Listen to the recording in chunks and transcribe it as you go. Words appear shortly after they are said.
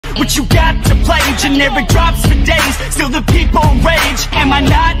what you got to play. Generic drops for days, still the people rage. Am I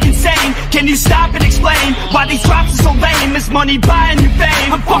not insane? Can you stop and explain why these drops are so lame? Is money buying you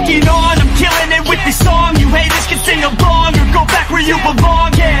fame? I'm fucking on, I'm killing it with this song. You haters can sing along or go back where you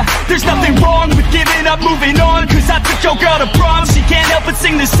belong. Yeah, there's nothing wrong with giving up, moving on. Cause I took your girl to prom, she can't help but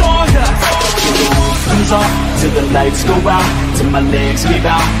sing this song. Comes off till the lights go out, till my legs give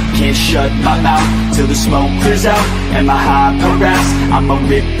out. Can't shut my mouth till the smoke clears out. And my high harassed, I'ma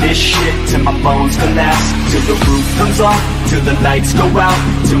rip this shit till my bones collapse. Till the roof comes off, till the lights go out,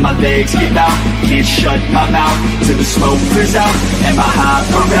 till my legs give out. Can't shut my mouth till the smoke clears out. And my high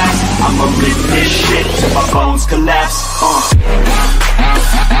harassed, I'ma rip this shit till my bones collapse.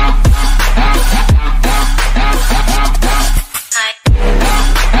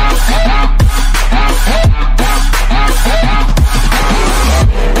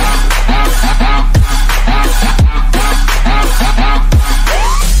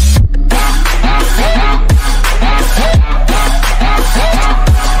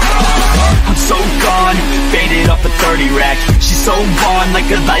 She's so on like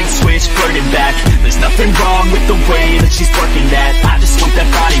a light switch, flirting back. There's nothing wrong with the way that she's working that. I just want that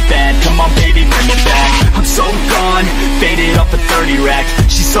body bad, come on baby, bring it back. I'm so gone, faded off a 30 rack.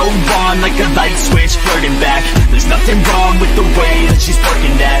 She's so on like a light switch, flirting back. There's nothing wrong with the way that she's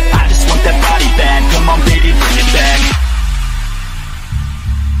working that. I just want that body bad, come on baby, bring it back.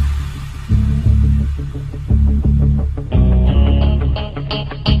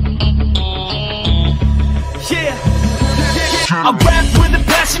 I rap with a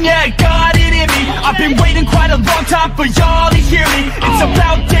passion, yeah, I got it in me. I've been waiting quite a long time for y'all to hear me. It's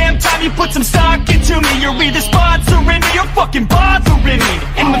about damn time you put some stock into me. You're either sponsoring me or fucking bothering me.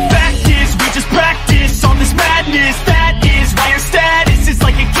 And the fact is, we just practice on this madness. That is why your status is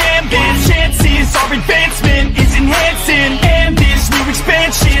like a canvas. Chances our advancement is enhancing, and this new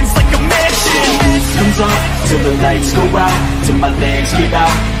expansion's like a mansion. Comes off till the lights go out, till my legs give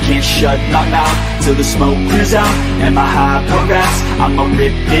out. Can't shut my mouth till the smoke clears out. And my high harassed, I'ma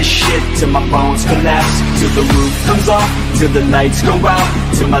rip this shit till my bones collapse. Till the roof comes off, till the lights go out,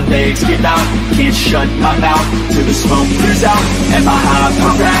 till my legs give out. Can't shut my mouth till the smoke clears out. And my high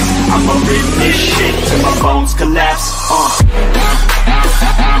harassed, I'ma rip this shit till my bones collapse.